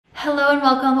Hello and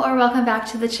welcome or welcome back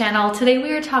to the channel. Today we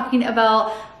are talking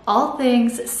about all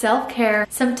things self-care,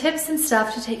 some tips and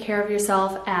stuff to take care of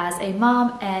yourself as a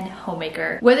mom and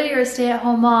homemaker. Whether you're a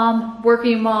stay-at-home mom,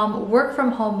 working mom, work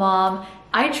from home mom,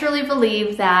 I truly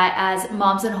believe that as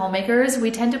moms and homemakers, we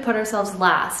tend to put ourselves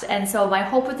last. And so my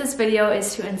hope with this video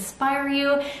is to inspire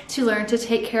you to learn to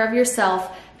take care of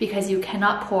yourself because you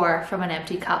cannot pour from an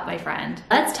empty cup, my friend.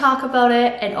 Let's talk about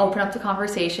it and open up the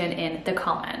conversation in the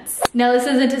comments. Now, this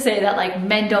isn't to say that like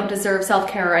men don't deserve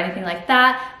self-care or anything like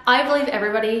that. I believe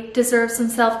everybody deserves some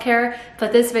self-care,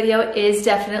 but this video is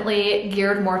definitely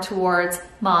geared more towards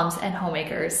moms and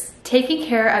homemakers. Taking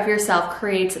care of yourself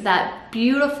creates that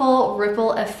beautiful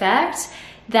ripple effect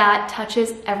that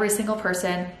touches every single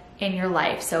person in your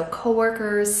life. So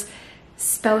coworkers,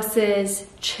 spouses,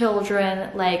 children,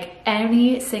 like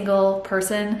any single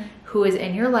person who is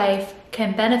in your life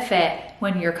can benefit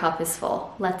when your cup is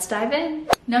full. Let's dive in.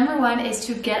 Number one is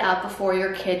to get up before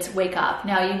your kids wake up.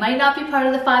 Now, you might not be part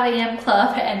of the 5 a.m.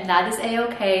 club, and that is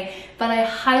a-okay, but I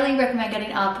highly recommend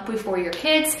getting up before your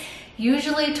kids,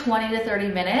 usually 20 to 30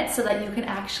 minutes, so that you can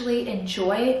actually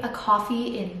enjoy a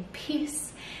coffee in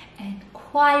peace and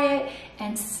quiet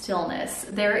and stillness.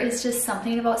 There is just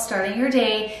something about starting your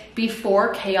day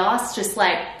before chaos just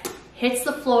like hits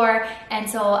the floor. And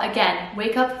so again,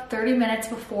 wake up 30 minutes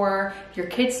before your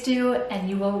kids do and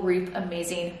you will reap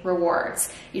amazing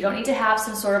rewards. You don't need to have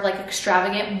some sort of like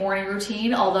extravagant morning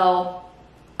routine, although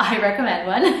I recommend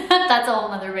one. That's a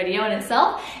whole other video in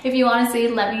itself. If you want to see,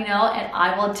 let me know and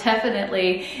I will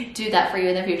definitely do that for you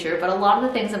in the future. But a lot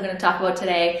of the things I'm going to talk about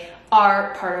today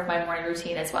are part of my morning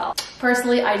routine as well.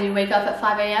 Personally, I do wake up at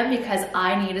 5 a.m. because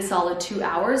I need a solid 2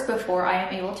 hours before I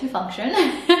am able to function.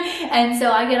 And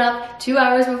so I get up 2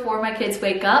 hours before my kids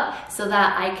wake up so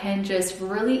that I can just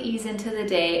really ease into the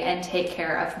day and take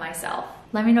care of myself.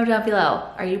 Let me know down below,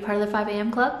 are you part of the 5 a.m.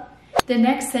 club? The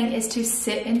next thing is to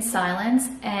sit in silence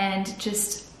and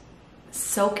just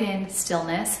soak in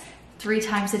stillness 3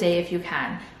 times a day if you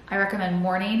can. I recommend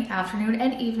morning, afternoon,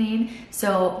 and evening.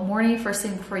 So morning, first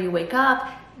thing before you wake up,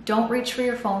 don't reach for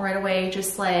your phone right away.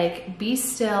 Just like be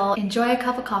still, enjoy a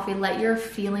cup of coffee, let your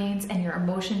feelings and your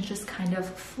emotions just kind of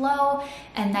flow.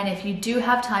 And then if you do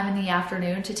have time in the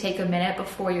afternoon to take a minute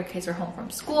before your kids are home from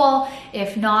school,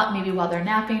 if not, maybe while they're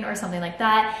napping or something like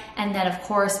that. And then of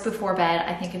course, before bed,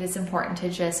 I think it is important to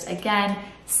just, again,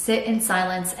 sit in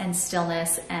silence and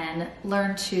stillness and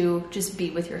learn to just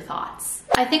be with your thoughts.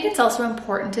 I think it's also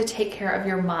important to take care of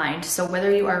your mind. So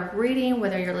whether you are reading,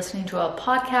 whether you're listening to a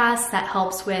podcast that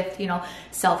helps with,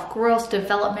 self-growth,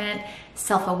 development,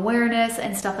 self-awareness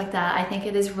and stuff like that, I think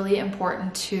it is really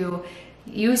important to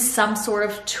use some sort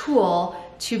of tool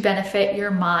to benefit your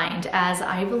mind, as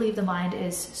I believe the mind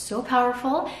is so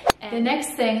powerful. And the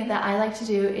next thing that I like to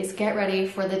do is get ready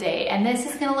for the day. And this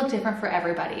is gonna look different for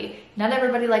everybody. Not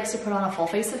everybody likes to put on a full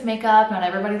face of makeup. Not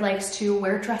everybody likes to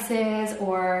wear dresses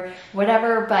or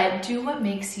whatever, but do what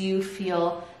makes you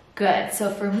feel good.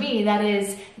 So for me, that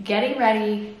is getting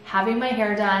ready, having my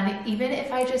hair done, even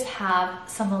if I just have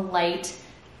some light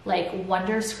like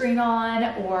Wonder Screen on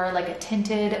or like a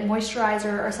tinted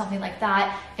moisturizer or something like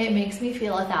that, it makes me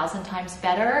feel 1,000 times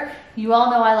better. You all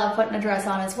know I love putting a dress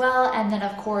on as well. And then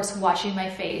of course, washing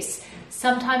my face.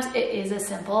 Sometimes it is as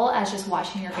simple as just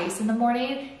washing your face in the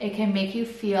morning. It can make you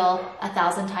feel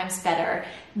 1,000 times better.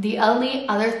 The only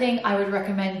other thing I would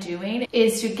recommend doing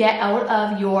is to get out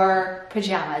of your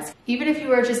pajamas. Even if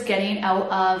you are just getting out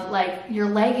of like your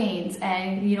leggings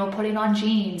and, putting on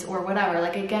jeans or whatever.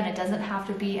 Like again, it doesn't have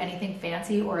to be anything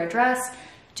fancy or a dress.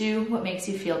 Do what makes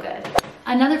you feel good.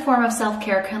 Another form of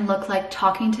self-care can look like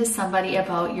talking to somebody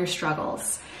about your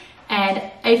struggles.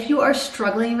 And if you are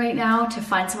struggling right now to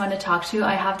find someone to talk to,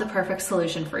 I have the perfect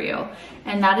solution for you,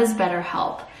 and that is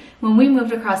BetterHelp. When we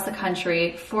moved across the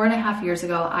country 4.5 years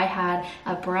ago, I had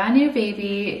a brand new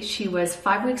baby. She was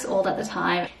 5 weeks old at the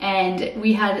time, and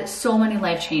we had so many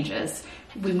life changes.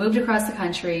 We moved across the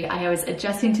country. I was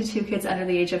adjusting to 2 kids under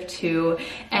the age of 2,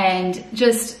 and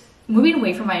just moving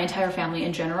away from my entire family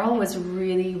in general was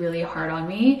really, really hard on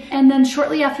me. And then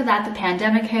shortly after that, the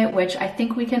pandemic hit, which I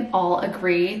think we can all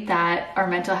agree that our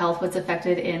mental health was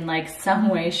affected in like some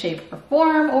way, shape, or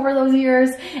form over those years.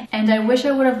 And I wish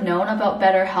I would have known about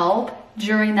BetterHelp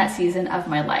during that season of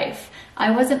my life.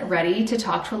 I wasn't ready to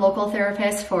talk to a local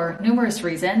therapist for numerous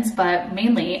reasons, but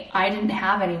mainly I didn't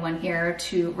have anyone here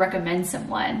to recommend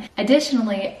someone.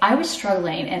 Additionally, I was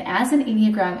struggling, and as an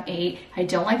Enneagram 8, I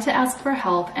don't like to ask for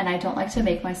help and I don't like to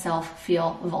make myself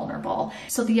feel vulnerable.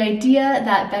 So the idea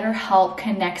that BetterHelp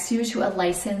connects you to a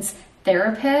licensed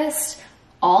therapist,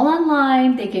 all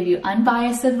online, they give you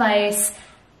unbiased advice,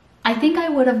 I think I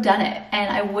would have done it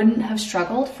and I wouldn't have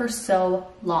struggled for so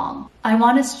long. I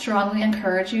want to strongly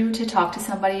encourage you to talk to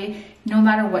somebody no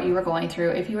matter what you are going through.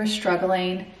 If you are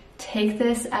struggling, take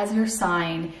this as your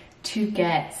sign to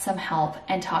get some help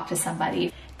and talk to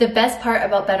somebody. The best part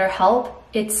about BetterHelp,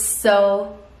 it's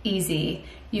so easy.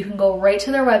 You can go right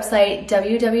to their website,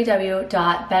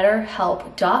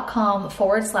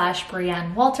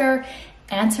 www.betterhelp.com/Brianne Walter,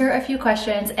 answer a few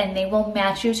questions, and they will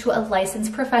match you to a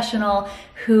licensed professional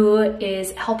who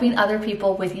is helping other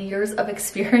people with years of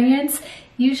experience,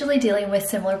 usually dealing with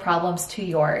similar problems to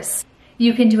yours.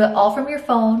 You can do it all from your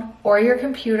phone or your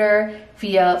computer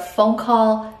via phone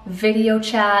call, video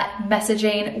chat,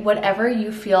 messaging, whatever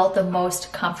you feel the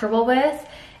most comfortable with.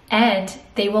 And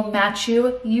they will match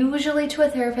you usually to a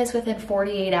therapist within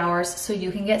 48 hours so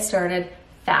you can get started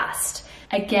fast.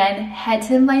 Again, head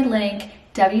to my link,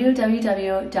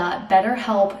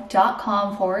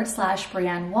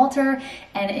 www.betterhelp.com/Brianne Walter,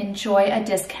 and enjoy a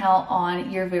discount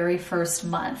on your very first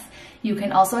month. You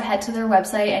can also head to their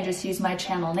website and just use my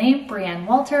channel name, Brianne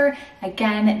Walter.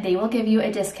 Again, they will give you a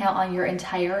discount on your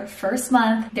entire first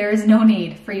month. There is no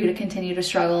need for you to continue to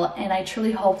struggle, and I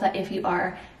truly hope that if you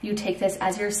are, you take this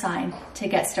as your sign to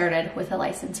get started with a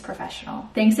licensed professional.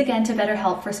 Thanks again to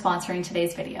BetterHelp for sponsoring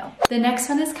today's video. The next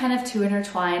one is kind of too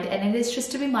intertwined, and it is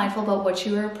just to be mindful about what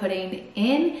you are putting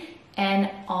in and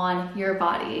on your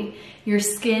body. Your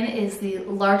skin is the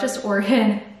largest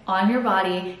organ on your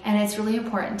body, and it's really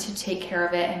important to take care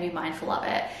of it and be mindful of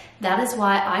it. That is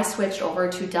why I switched over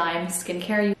to Dime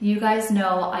Skincare. You guys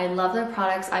know I love their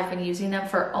products. I've been using them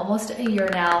for almost a year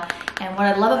now, and what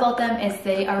I love about them is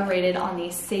they are rated on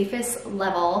the safest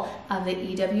level of the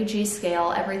EWG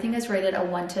scale. Everything is rated a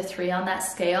 1 to 3 on that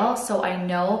scale, so I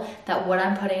know that what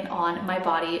I'm putting on my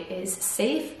body is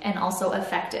safe and also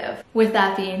effective. With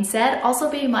that being said, also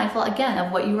be mindful again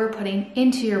of what you are putting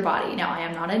into your body. Now, I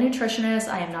am not a nutritionist,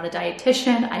 I am not a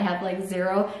dietitian, I have like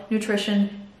zero nutrition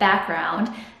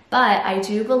background, but I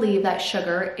do believe that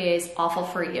sugar is awful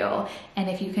for you. And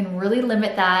if you can really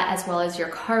limit that, as well as your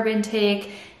carb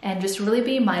intake, and just really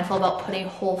be mindful about putting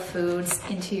whole foods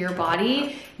into your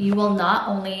body, you will not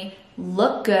only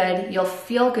look good, you'll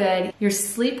feel good, your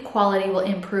sleep quality will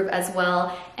improve as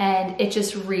well, and it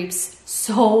just reaps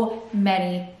so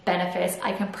many benefits.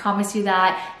 I can promise you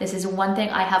that. This is one thing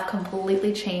I have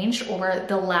completely changed over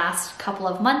the last couple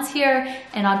of months here,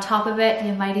 and on top of it,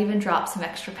 you might even drop some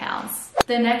extra pounds.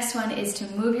 The next one is to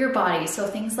move your body. So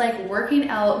things like working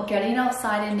out, getting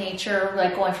outside in nature,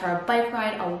 like going for a bike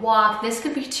ride, a walk. This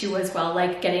could be too as well,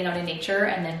 like getting out in nature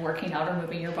and then working out or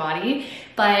moving your body.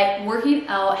 But working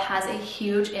out has a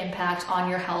huge impact on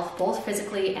your health, both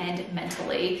physically and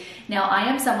mentally. Now, I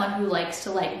am someone who likes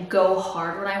to like go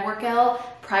hard when I work out.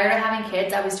 Prior to having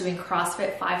kids, I was doing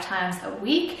CrossFit 5 times a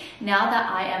week. Now that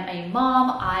I am a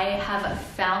mom, I have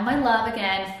found my love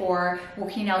again for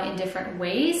working out in different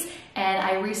ways. And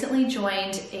I recently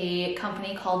joined a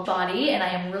company called Body, and I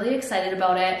am really excited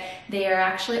about it. They are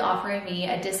actually offering me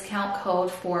a discount code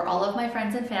for all of my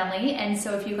friends and family. And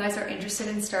so if you guys are interested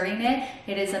in starting it,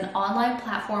 it is an online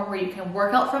platform where you can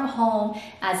work out from home.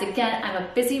 As again, I'm a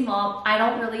busy mom. I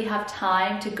don't really have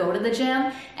time to go to the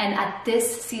gym. And at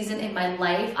this season in my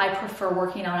life, I prefer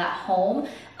working out at home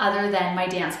other than my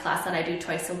dance class that I do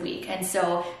twice a week. And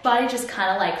so Body just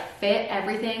kind of like fit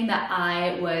everything that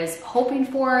I was hoping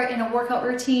for in a workout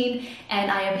routine,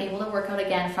 and I am able to work out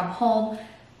again from home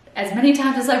as many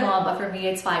times as I want, but for me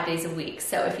it's 5 days a week.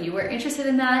 So if you were interested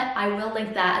in that, I will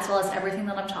link that as well as everything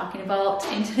that I'm talking about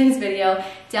in today's video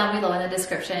down below in the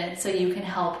description so you can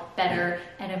help better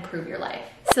and improve your life.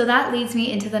 So that leads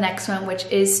me into the next one, which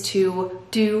is to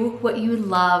do what you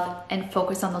love and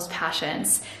focus on those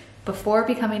passions. Before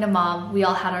becoming a mom, we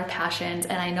all had our passions,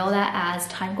 and I know that as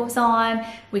time goes on,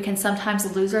 we can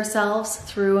sometimes lose ourselves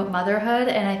through motherhood,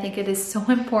 and I think it is so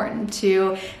important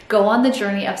to go on the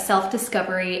journey of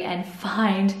self-discovery and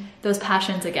find those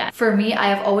passions again. For me, I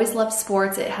have always loved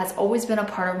sports. It has always been a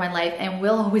part of my life and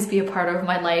will always be a part of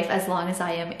my life as long as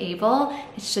I am able.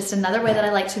 It's just another way that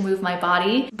I like to move my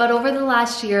body. But over the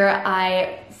last year,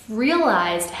 I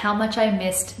realized how much I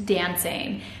missed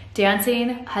dancing.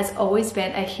 Dancing has always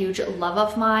been a huge love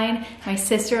of mine. My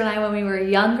sister and I, when we were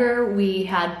younger, we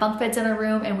had bunk beds in our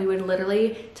room, and we would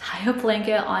literally tie a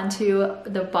blanket onto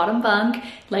the bottom bunk,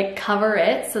 like cover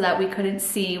it so that we couldn't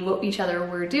see what each other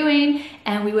were doing,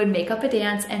 and we would make up a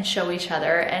dance and show each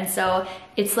other. And so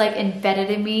it's like embedded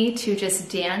in me to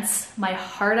just dance my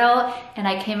heart out. And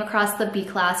I came across the B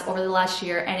class over the last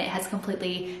year, and it has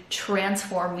completely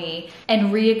transformed me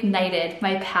and reignited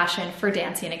my passion for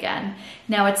dancing again.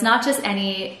 Now, it's not just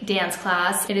any dance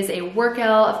class. It is a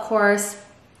workout, of course.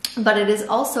 but it is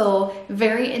also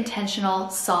very intentional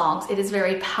songs. It is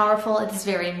very powerful. It is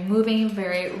very moving,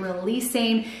 very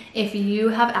releasing. If you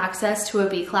have access to a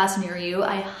B class near you,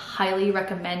 I highly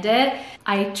recommend it.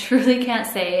 I truly can't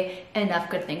say enough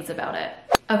good things about it.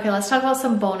 Okay, let's talk about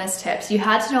some bonus tips. You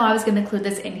had to know I was going to include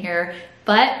this in here,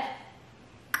 but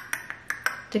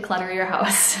declutter your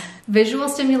house. Visual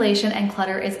stimulation and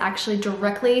clutter is actually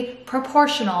directly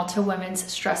proportional to women's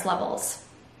stress levels.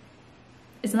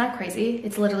 Isn't that crazy?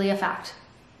 It's literally a fact.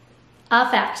 A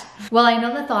fact. While I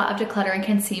know the thought of decluttering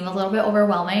can seem a little bit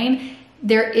overwhelming,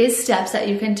 there is steps that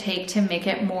you can take to make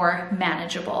it more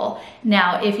manageable.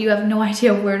 Now, if you have no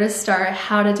idea where to start,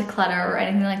 how to declutter or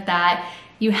anything like that,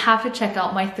 you have to check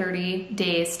out my 30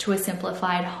 days to a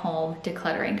simplified home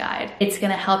decluttering guide. It's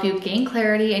gonna help you gain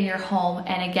clarity in your home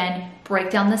and again,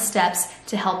 break down the steps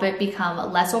to help it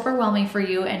become less overwhelming for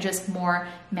you and just more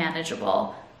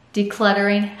manageable.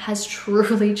 Decluttering has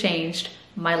truly changed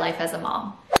my life as a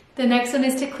mom. The next one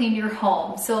is to clean your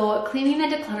home. So cleaning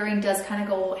and decluttering does kind of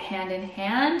go hand in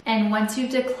hand. And once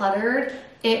you've decluttered,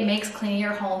 it makes cleaning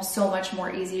your home so much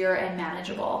more easier and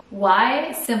manageable.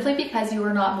 Why? Simply because you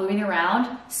are not moving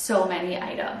around so many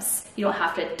items. You don't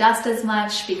have to dust as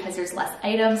much because there's less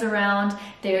items around.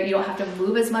 You don't have to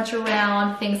move as much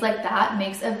around. Things like that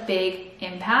makes a big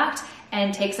impact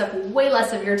and takes up way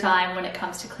less of your time when it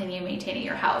comes to cleaning and maintaining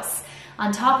your house.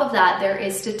 On top of that, there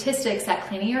is statistics that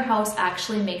cleaning your house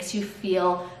actually makes you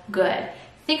feel good.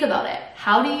 Think about it.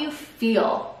 How do you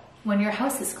feel when your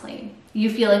house is clean? You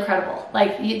feel incredible.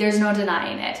 There's no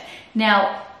denying it.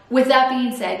 Now, with that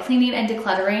being said, cleaning and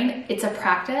decluttering, it's a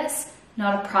practice,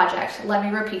 not a project. Let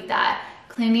me repeat that.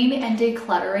 Cleaning and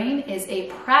decluttering is a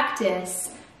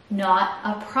practice, not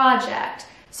a project.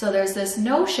 So there's this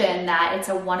notion that it's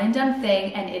a one and done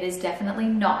thing, and it is definitely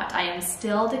not. I am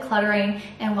still decluttering,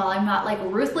 and while I'm not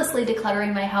ruthlessly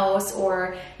decluttering my house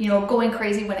or, going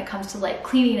crazy when it comes to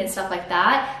cleaning and stuff like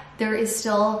that, there is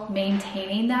still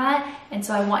maintaining that. And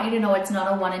so I want you to know it's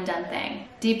not a one and done thing.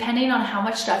 Depending on how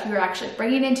much stuff you're actually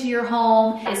bringing into your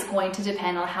home is going to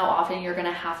depend on how often you're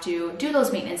gonna have to do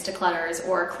those maintenance declutters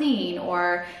or clean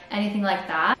or anything like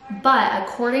that. But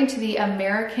according to the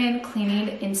American Cleaning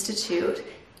Institute,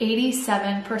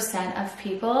 87% of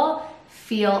people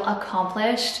feel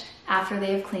accomplished after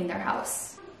they have cleaned their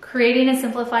house. Creating a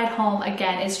simplified home,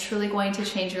 again, is truly going to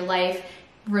change your life,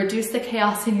 reduce the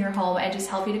chaos in your home, and just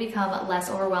help you to become less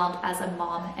overwhelmed as a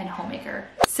mom and homemaker.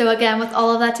 So again, with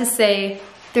all of that to say,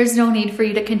 there's no need for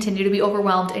you to continue to be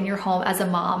overwhelmed in your home as a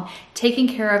mom. Taking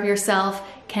care of yourself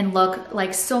can look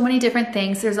like so many different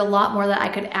things. There's a lot more that I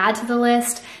could add to the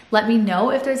list. Let me know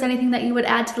if there's anything that you would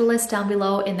add to the list down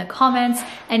below in the comments.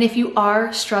 And if you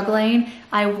are struggling,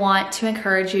 I want to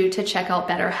encourage you to check out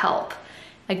BetterHelp.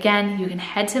 Again, you can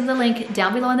head to the link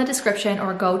down below in the description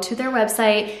or go to their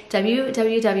website,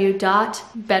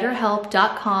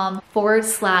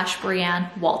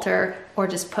 www.betterhelp.com/Brianne Walter, or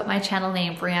just put my channel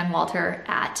name, Brianne Walter,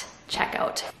 at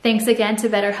checkout. Thanks again to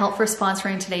BetterHelp for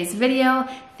sponsoring today's video.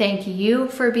 Thank you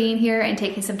for being here and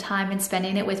taking some time and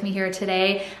spending it with me here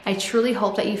today. I truly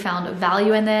hope that you found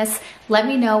value in this. Let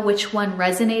me know which one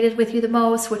resonated with you the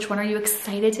most. Which one are you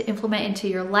excited to implement into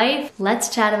your life? Let's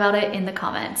chat about it in the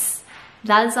comments.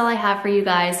 That is all I have for you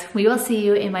guys. We will see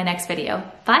you in my next video.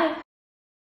 Bye.